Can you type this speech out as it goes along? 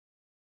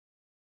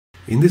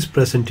In this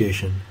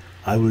presentation,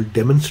 I will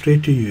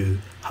demonstrate to you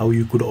how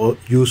you could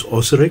use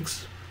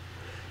OsiriX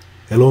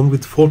along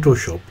with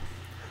Photoshop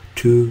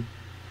to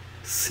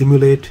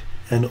simulate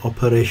an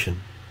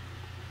operation.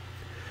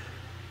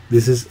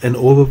 This is an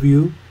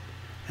overview,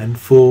 and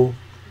for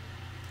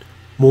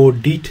more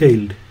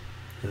detailed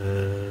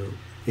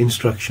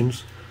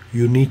instructions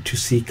you need to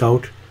seek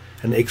out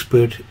an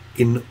expert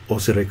in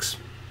OsiriX.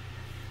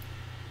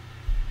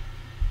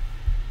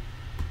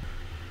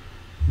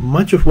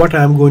 Much of what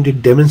I am going to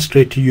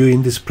demonstrate to you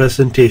in this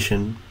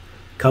presentation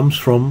comes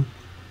from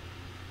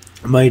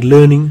my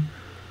learning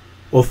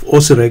of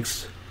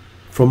OsiriX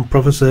from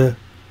Professor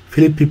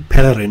Philippe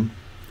Pellerin,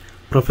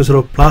 Professor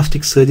of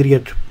Plastic Surgery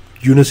at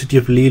University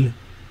of Lille,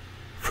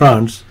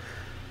 France,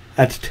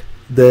 at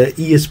the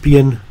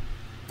ESPN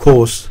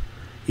course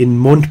in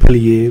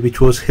Montpellier,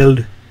 which was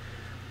held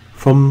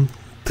from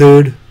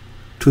 3rd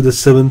to the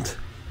 7th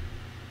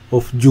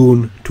of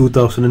June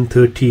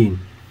 2013.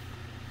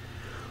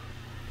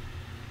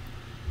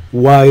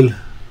 While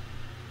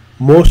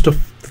most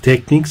of the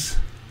techniques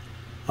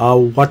are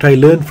what I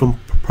learned from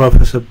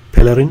Professor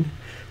Pellerin,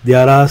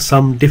 there are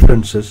some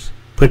differences,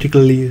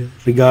 particularly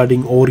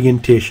regarding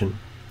orientation.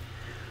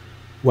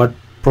 What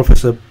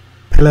Professor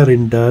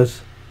Pellerin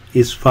does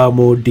is far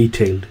more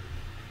detailed.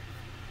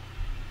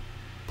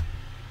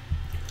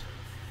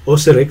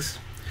 OsiriX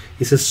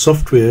is a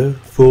software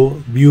for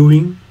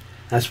viewing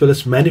as well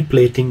as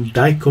manipulating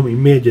DICOM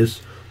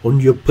images on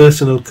your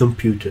personal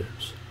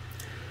computers,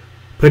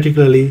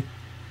 particularly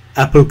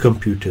Apple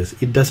computers.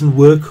 It doesn't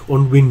work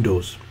on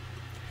Windows.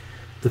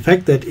 The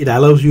fact that it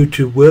allows you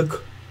to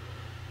work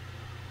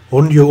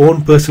on your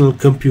own personal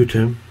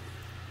computer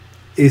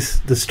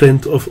is the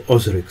strength of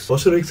OsiriX.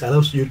 OsiriX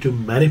allows you to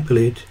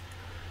manipulate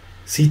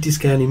CT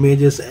scan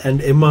images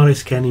and MRI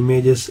scan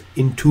images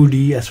in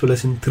 2D as well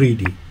as in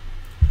 3D.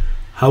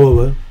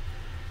 However,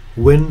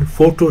 when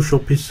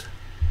Photoshop is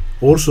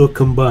also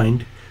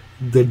combined,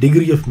 the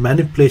degree of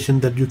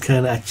manipulation that you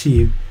can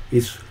achieve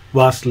is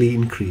vastly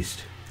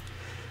increased.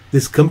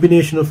 This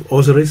combination of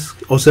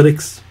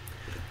OsiriX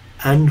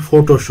and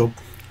Photoshop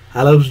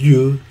allows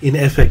you, in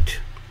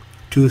effect,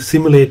 to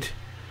simulate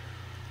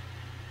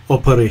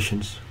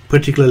operations,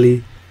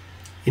 particularly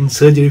in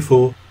surgery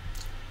for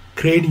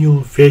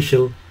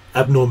craniofacial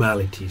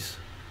abnormalities.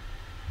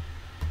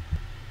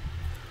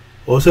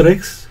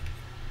 OsiriX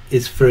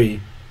is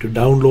free to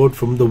download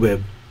from the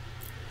web.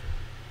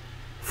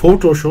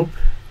 Photoshop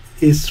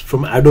is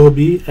from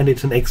Adobe and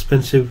it's an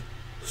expensive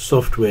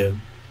software.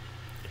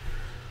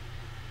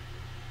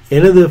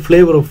 Another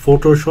flavor of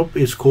Photoshop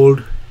is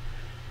called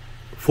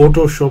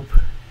Photoshop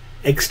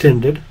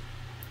Extended.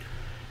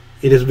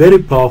 It is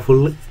very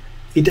powerful.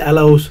 It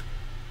allows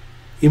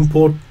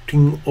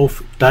importing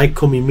of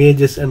DICOM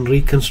images and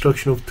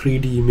reconstruction of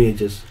 3D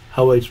images.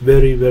 However, it's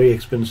very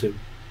expensive.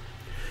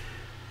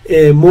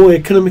 A more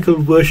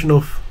economical version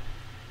of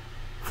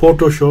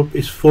Photoshop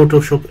is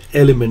Photoshop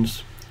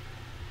Elements.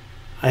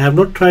 I have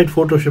not tried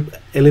Photoshop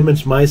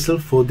Elements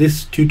myself for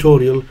this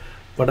tutorial,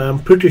 but I am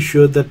pretty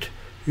sure that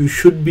you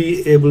should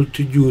be able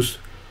to use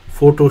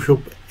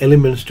Photoshop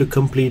Elements to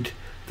complete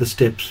the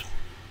steps.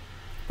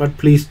 But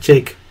please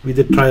check with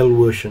the trial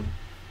version.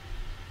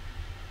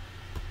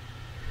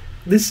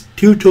 This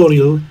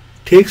tutorial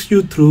takes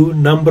you through a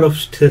number of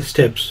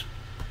steps.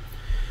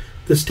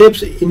 The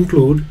steps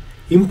include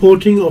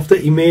importing of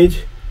the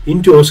image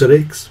into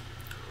OsiriX,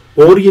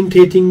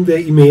 orientating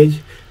the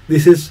image,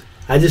 this is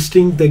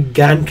adjusting the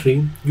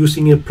gantry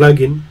using a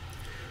plugin,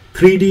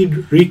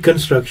 3D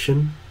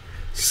reconstruction,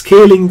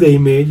 scaling the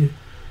image.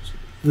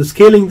 The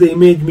scaling the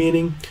image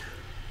meaning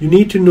you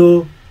need to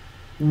know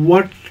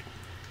what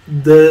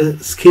the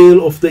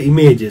scale of the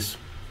image is.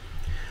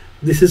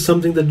 This is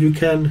something that you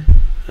can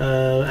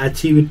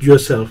achieve it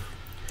yourself.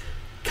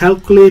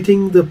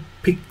 Calculating the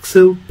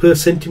pixel per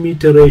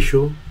centimeter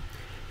ratio,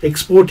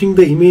 exporting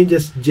the image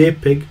as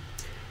JPEG,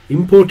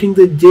 importing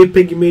the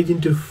JPEG image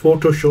into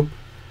Photoshop,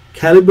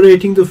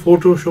 calibrating the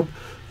Photoshop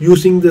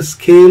using the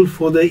scale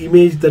for the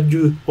image that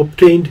you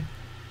obtained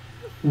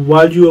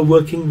while you are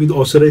working with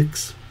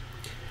OsiriX.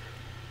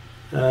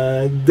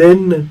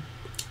 Then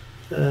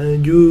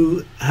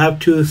you have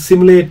to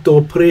simulate the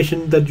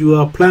operation that you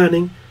are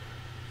planning.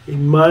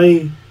 In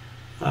my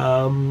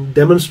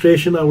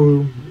demonstration, I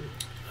will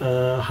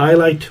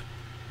highlight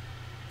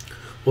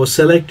or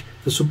select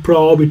the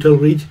supraorbital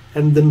ridge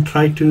and then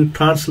try to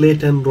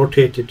translate and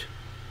rotate it.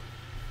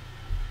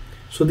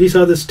 So these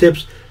are the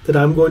steps that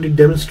I'm going to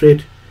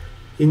demonstrate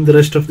in the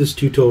rest of this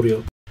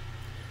tutorial.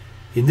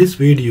 In this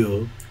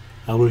video,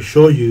 I will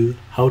show you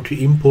how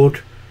to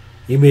import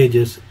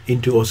images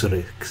into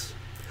OsiriX.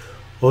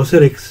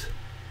 OsiriX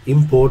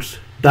imports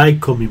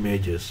DICOM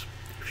images.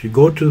 If you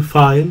go to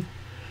File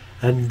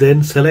and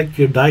then select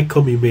your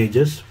DICOM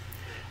images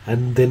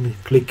and then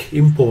click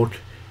Import,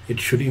 it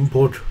should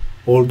import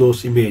all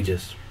those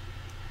images.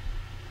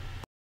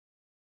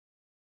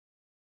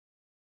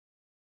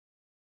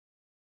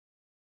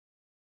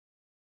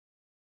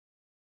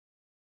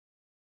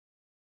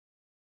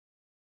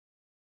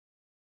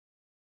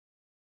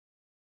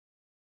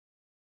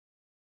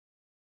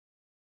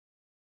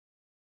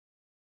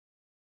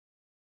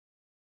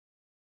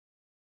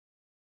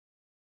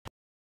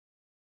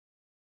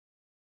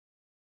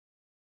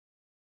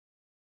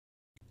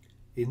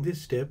 In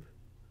this step,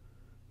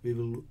 we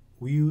will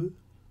view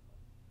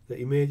the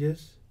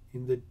images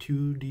in the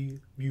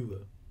 2D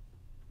viewer.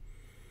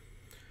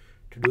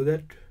 To do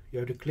that, you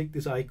have to click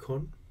this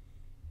icon,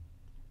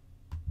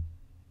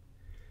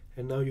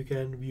 and now you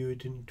can view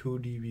it in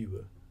 2D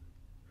viewer.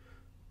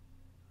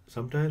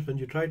 Sometimes when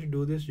you try to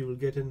do this, you will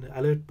get an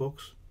alert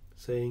box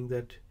saying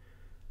that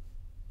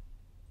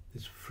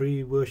this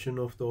free version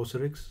of the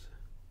OsiriX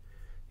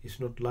is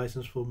not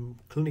licensed for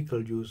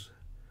clinical use,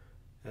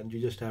 and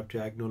you just have to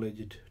acknowledge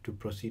it to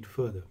proceed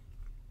further.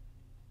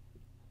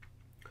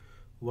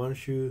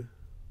 Once you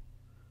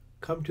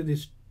come to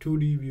this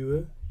 2D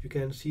viewer, you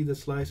can see the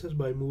slices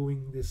by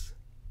moving this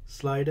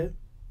slider.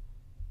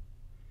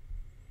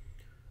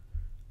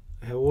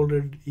 I have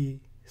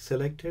already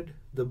selected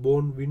the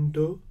bone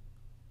window,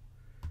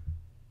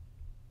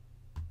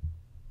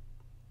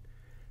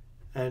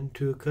 and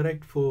to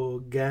correct for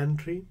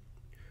gantry,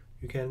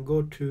 you can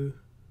go to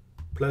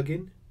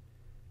plugin,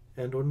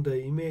 and on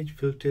the image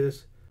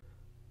filters,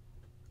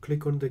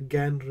 click on the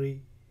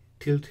gantry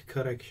tilt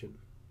correction.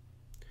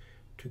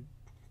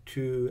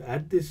 To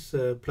add this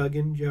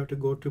plugin, you have to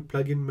go to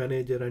plugin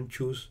manager and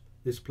choose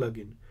this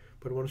plugin.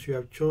 But once you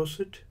have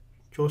chosen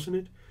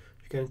it,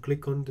 you can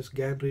click on this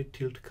gantry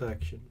tilt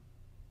correction.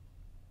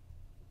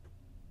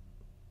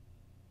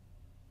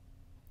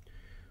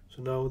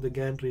 So now the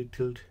gantry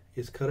tilt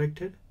is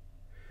corrected.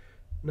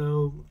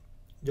 Now,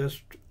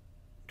 just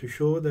to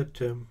show that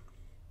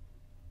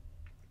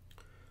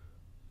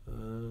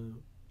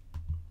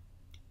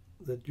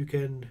that you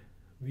can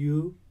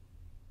view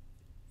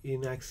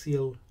in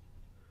axial,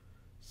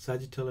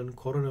 sagittal and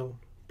coronal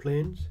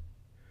planes,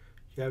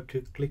 you have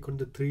to click on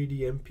the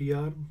 3D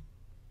MPR,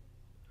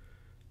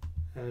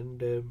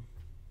 and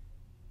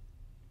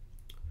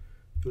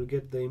you'll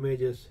get the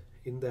images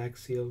in the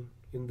axial,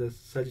 in the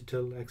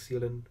sagittal,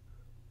 axial and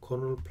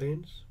coronal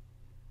planes.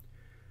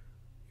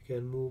 You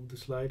can move the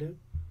slider,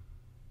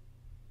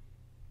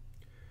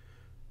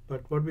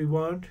 but what we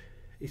want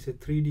is a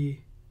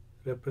 3D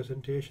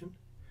representation.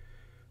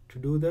 To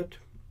do that,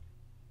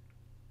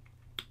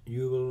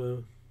 you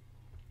will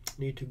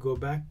need to go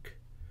back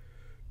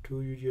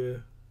to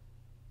your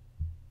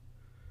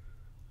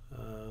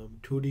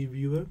 2D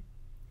viewer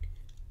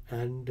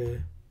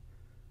and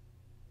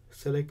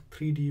select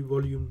 3D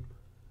volume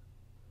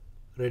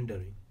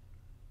rendering.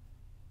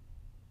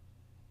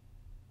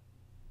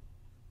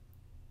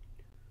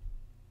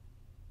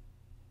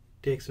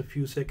 Takes a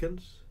few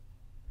seconds.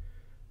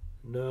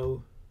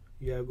 Now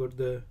you have got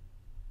the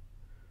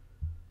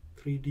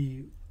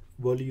 3D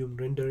volume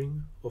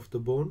rendering of the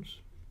bones.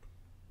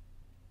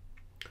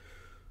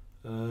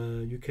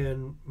 You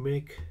can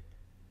make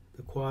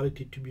the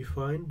quality to be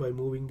fine by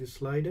moving the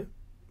slider.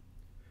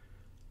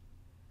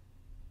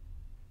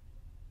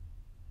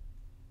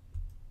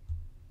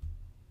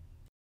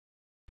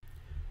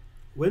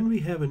 When we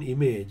have an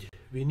image,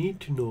 we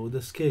need to know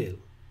the scale.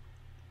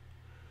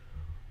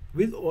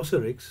 With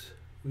OsiriX,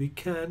 we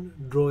can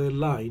draw a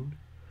line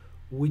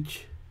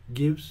which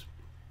gives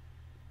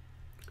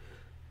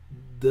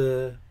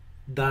the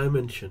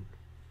dimension.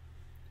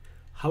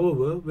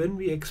 However, when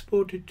we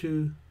export it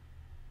to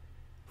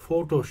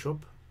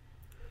Photoshop,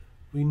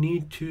 we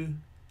need to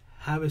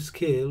have a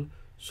scale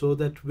so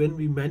that when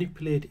we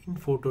manipulate in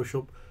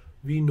Photoshop,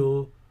 we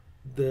know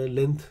the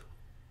length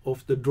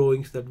of the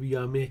drawings that we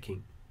are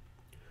making.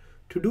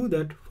 To do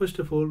that, first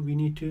of all, we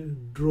need to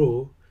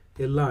draw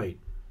a line.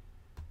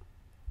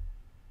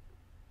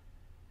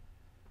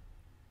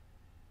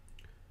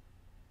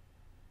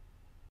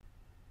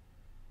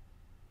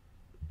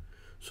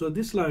 So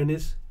this line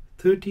is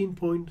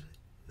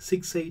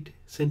 13.68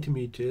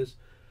 centimeters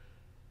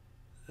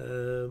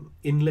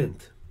in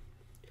length.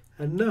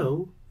 And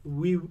now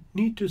we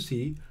need to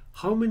see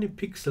how many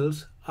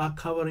pixels are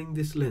covering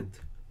this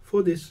length.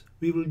 For this,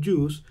 we will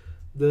use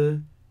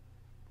the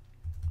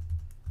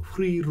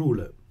free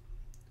ruler.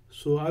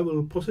 So I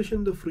will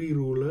position the free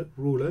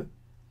ruler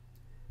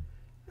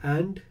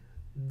and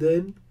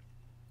then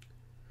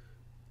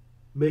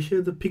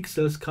measure the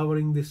pixels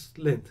covering this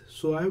length.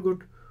 So I have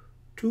got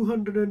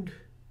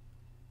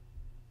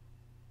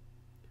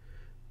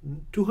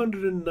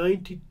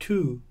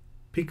 292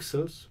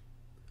 pixels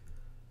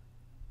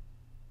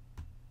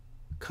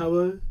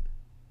cover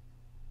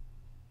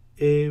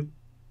a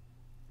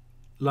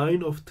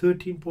line of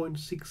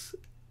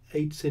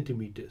 13.68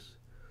 centimeters.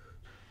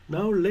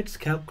 Now let's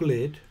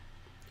calculate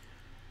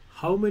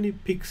how many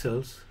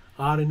pixels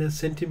are in a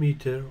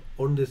centimeter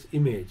on this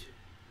image.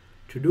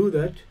 To do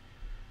that,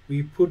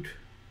 we put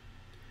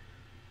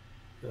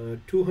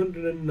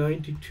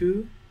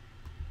 292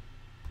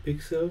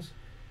 pixels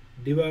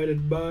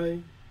divided by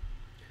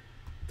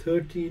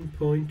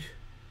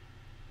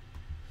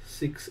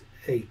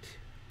 13.68.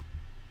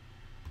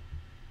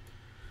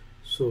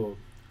 So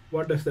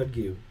what does that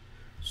give?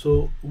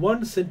 So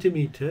 1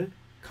 centimeter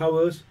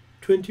covers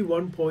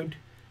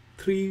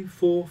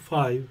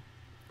 21.345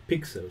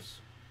 pixels.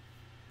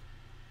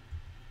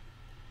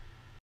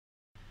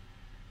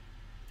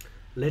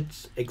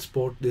 Let's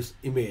export this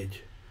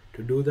image.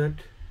 To do that,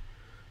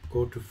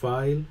 go to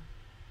File,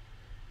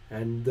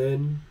 and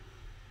then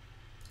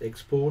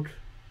export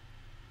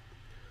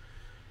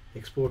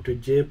to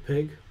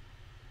JPEG,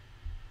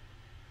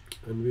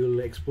 and we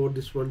will export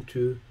this one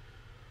to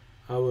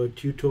our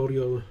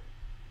tutorial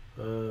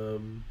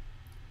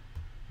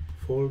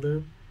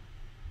folder.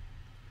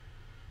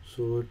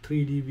 So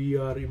 3D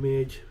VR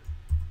image,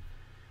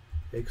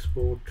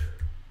 export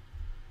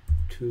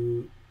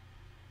to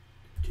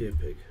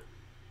JPEG.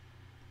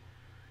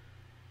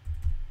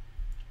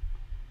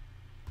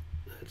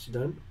 That's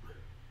done.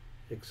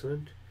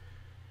 Excellent.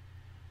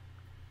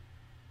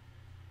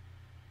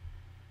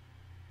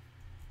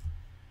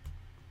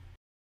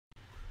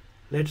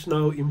 Let's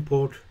now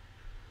import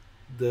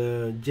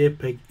the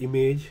JPEG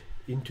image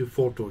into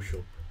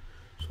Photoshop.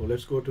 So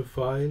let's go to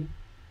File,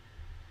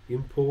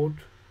 Import,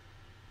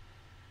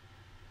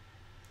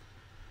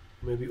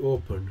 maybe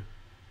Open,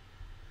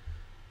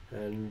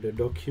 and the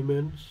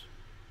Documents,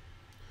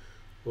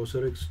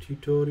 OsiriX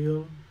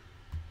tutorial,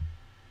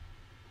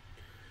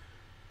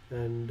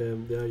 and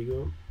there you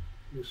go.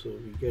 So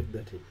we get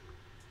that in.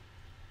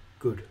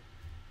 Good.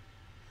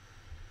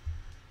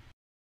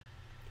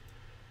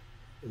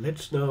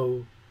 Let's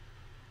now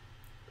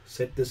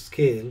set the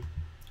scale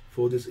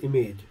for this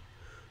image.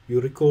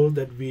 You recall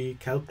that we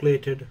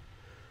calculated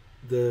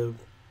the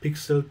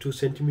pixel to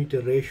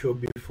centimeter ratio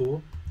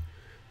before.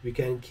 We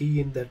can key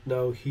in that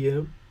now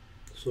here.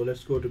 So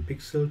let's go to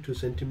pixel to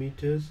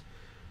centimeters,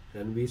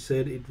 and we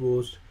said it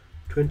was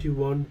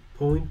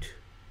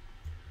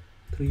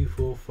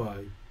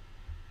 21.345.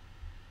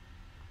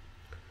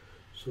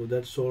 So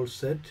that's all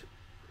set.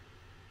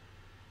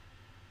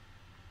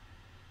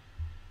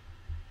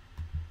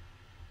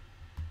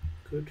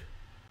 Good.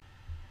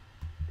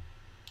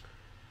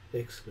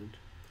 Excellent.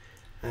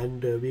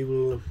 And we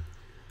will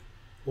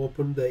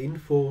open the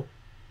info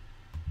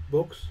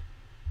box,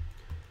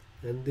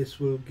 and this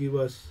will give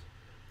us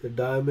the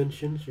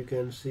dimensions. You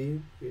can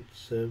see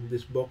it's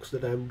this box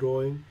that I'm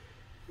drawing.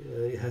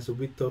 It has a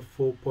width of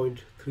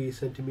 4.3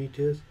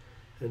 centimeters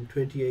and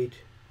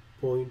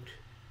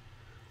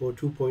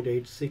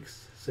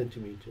 2.86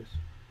 centimeters.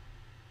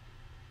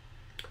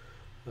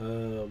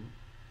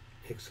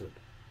 Excellent.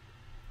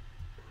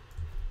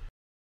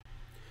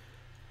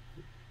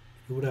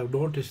 You would have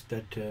noticed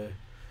that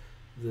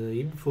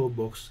the info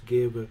box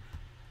gave the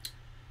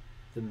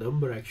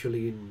number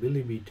actually in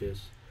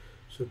millimeters.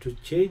 So to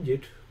change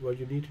it, what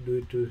you need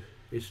to do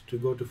is to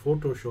go to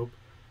Photoshop,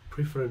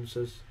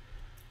 Preferences,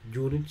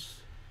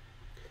 Units,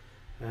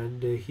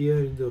 and here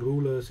in the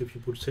rulers, if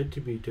you put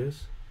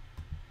centimeters,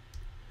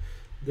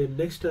 then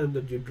next time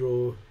that you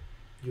draw,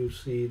 you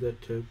see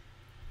that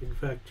in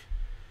fact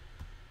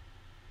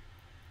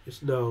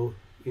it's now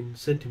in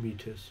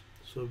centimeters.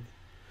 So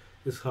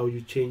this is how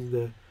you change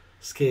the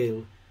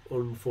scale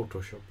on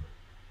Photoshop.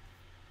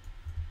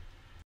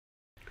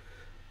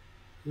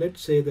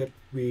 Let's say that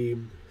we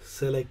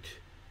select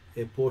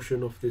a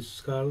portion of this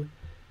skull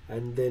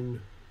and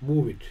then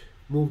move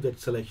that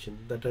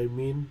selection. That I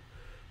mean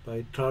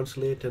by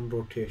translate and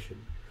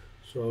rotation.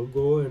 So I'll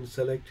go and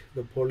select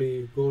the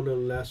polygonal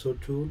lasso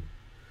tool,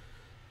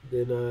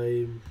 then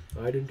I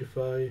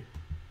identify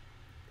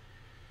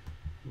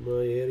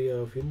my area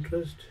of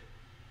interest.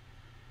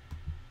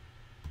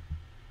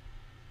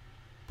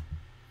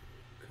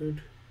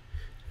 Good.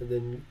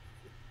 And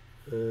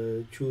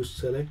then choose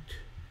select,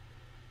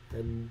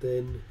 and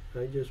then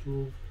I just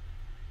move.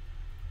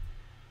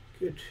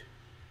 Good.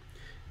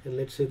 And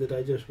let's say that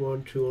I just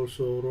want to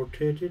also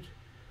rotate it.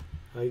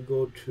 I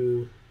go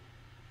to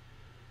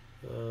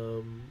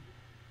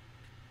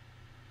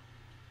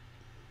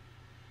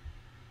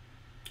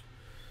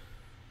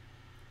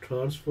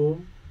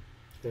transform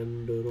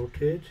and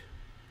rotate,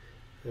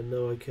 and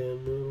now I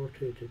can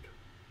rotate it.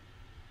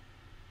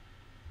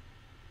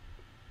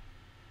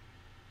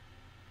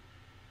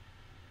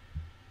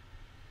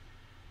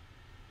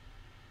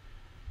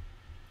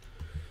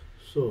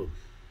 So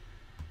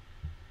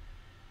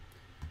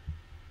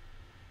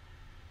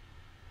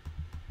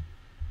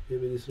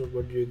maybe this is not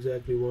what you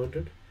exactly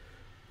wanted,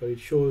 but it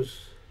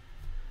shows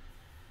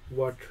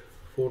what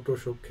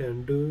Photoshop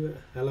can do,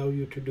 allow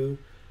you to do,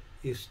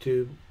 is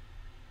to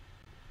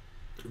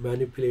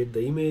manipulate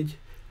the image,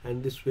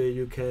 and this way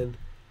you can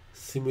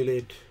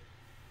simulate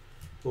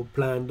or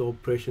plan the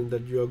operation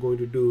that you are going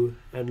to do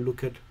and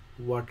look at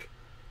what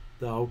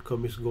the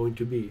outcome is going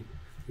to be.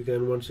 You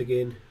can once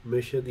again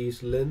measure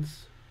these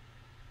lengths.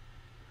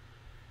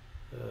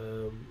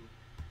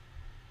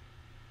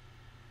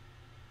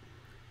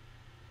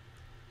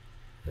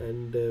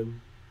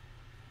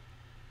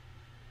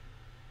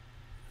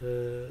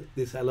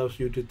 This allows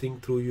you to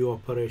think through your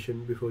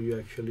operation before you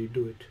actually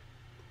do it.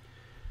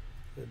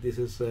 This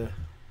is an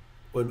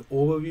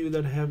overview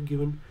that I have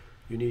given.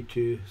 You need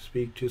to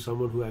speak to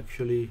someone who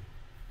actually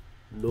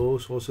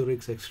knows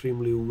OsiriX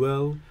extremely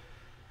well,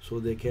 so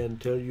they can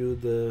tell you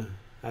the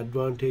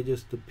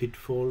advantages, the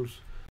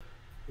pitfalls,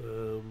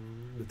 the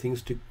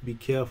things to be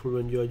careful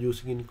when you are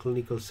using in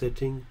clinical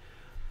setting.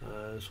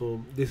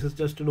 So this is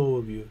just an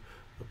overview.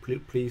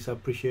 Please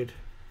appreciate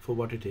for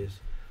what it is.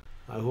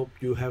 I hope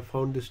you have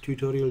found this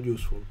tutorial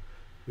useful.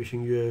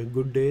 Wishing you a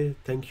good day.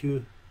 Thank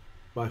you.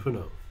 Bye for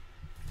now.